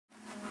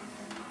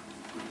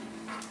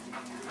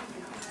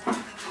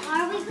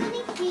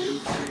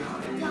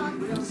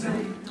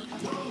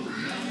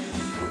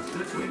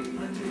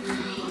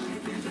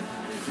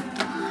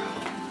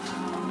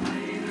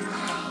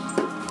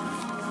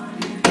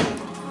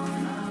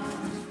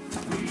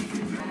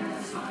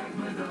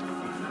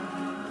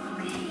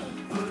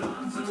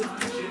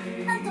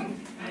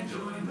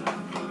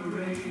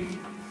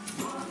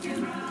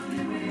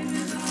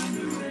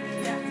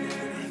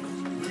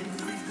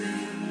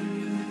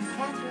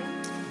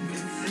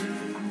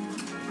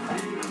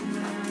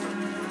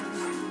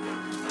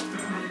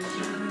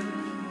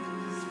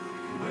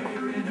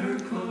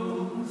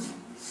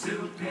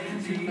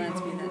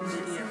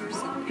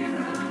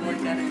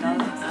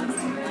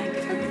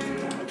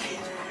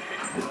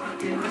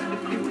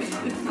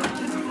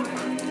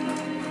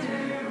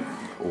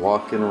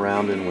Walking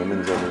around in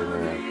women's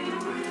underwear.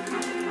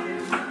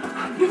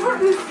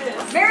 What is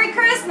this? Merry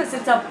Christmas,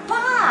 it's a box!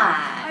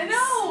 I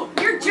know!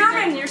 You're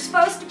German, you're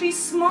supposed to be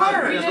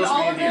smart. We did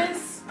all of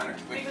this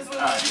Because because we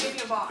wanted to give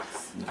you a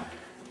box.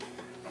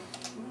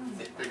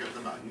 Pick up the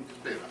box.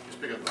 Pick it up.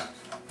 Just pick up the box.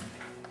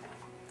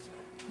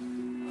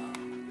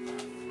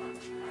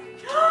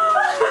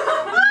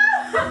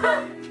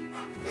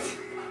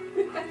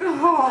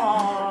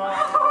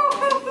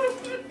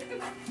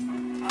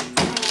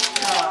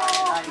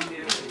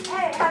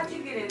 Hey, how'd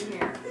you get in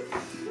here?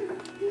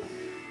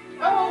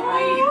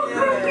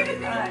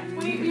 Oh,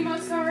 wait, you know,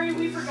 sorry,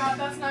 we forgot.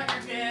 That's not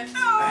your gift.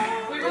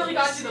 We really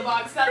got you the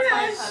box. That's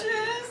my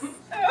puppy.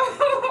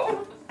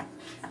 Oh.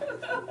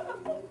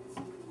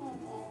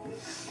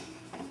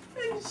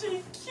 Isn't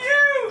she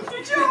cute?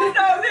 Did you all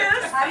know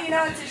this? How do you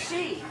know it's a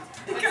she?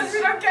 Because we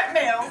don't get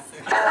mail.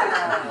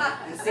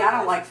 See, I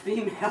don't like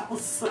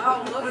females.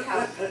 Oh, look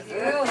how cute.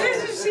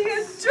 Isn't she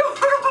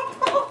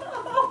adorable?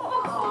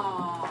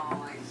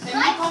 And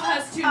Nicole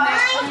has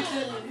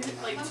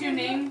two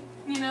name,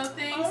 you know,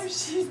 things. Oh,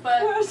 she's but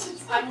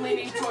precious. I'm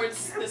leaning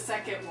towards the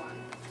second one.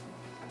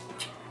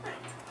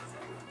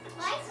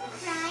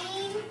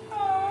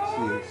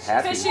 Oh,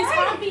 Happy. Because she's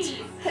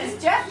happy.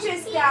 Because Jeff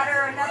just got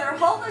her another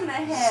hole in the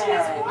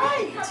head.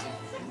 white.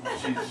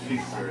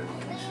 She's very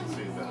lucky. She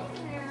sees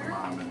the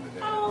mom and the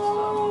dad.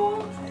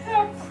 Oh,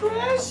 how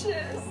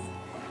precious.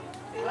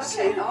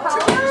 Okay, how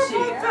old is she?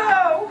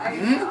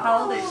 Though.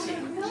 How old is she?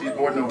 She's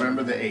born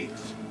November the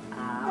 8th.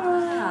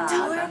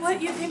 Tell her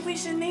what you think we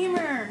should name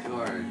her.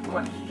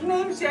 What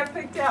names Jeff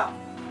picked out?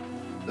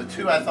 The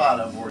two I thought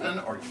of were Ken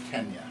or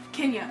Kenya.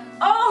 Kenya.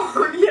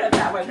 Oh, yeah,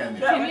 that one. Kenya.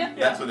 That one, Kenya?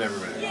 That's what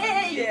everybody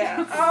else.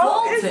 Yeah.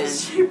 Oh, Fulton.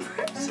 isn't she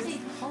precious?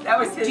 That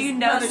was his Do you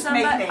know mother's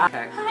somebody? maiden name.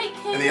 Hi,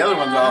 Kenya. And the other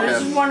ones all I was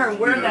have. just wondering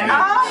where you know, that.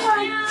 Oh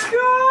my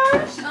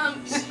gosh.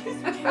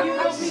 Can you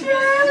help me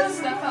get this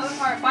stuff out of the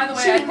car? By the way,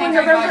 She's I think born I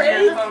got November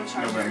your 8th? phone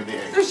charger. November the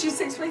 8th. So she's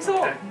 6 weeks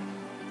old.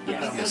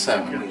 Yes,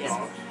 7.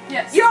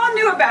 Yes. You all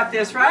knew about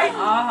this, right?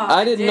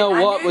 I didn't know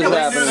what was Yeah, we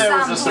knew happening. there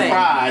was a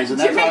surprise, and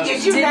that's why I was,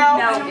 Did you Didn't know?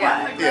 know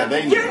what. yeah,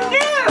 they You knew.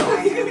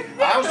 knew!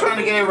 I was trying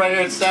to get everybody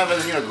here at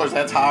 7. You know, of course,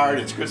 that's hard.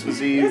 It's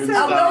Christmas Eve and Oh,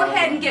 stuff. go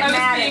ahead and get I was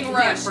mad being at him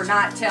rushed. for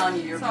not telling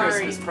you your Sorry.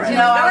 Christmas present.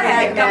 No, go I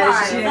ahead,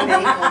 didn't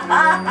come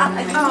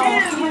on.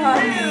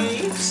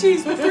 Honey,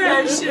 she's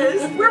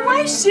precious. Where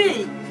was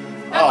she?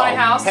 At my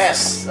house.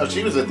 Hess. Oh,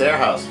 she was at their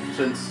house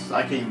since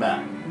I came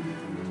back.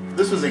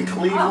 This was in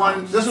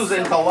Cleveland. This was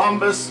in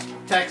Columbus,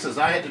 Texas.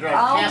 I had to drive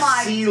Oh past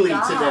my Sealy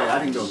gosh. today. I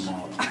didn't go to the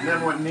mall.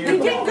 Never went near They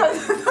the didn't mall. go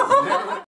to the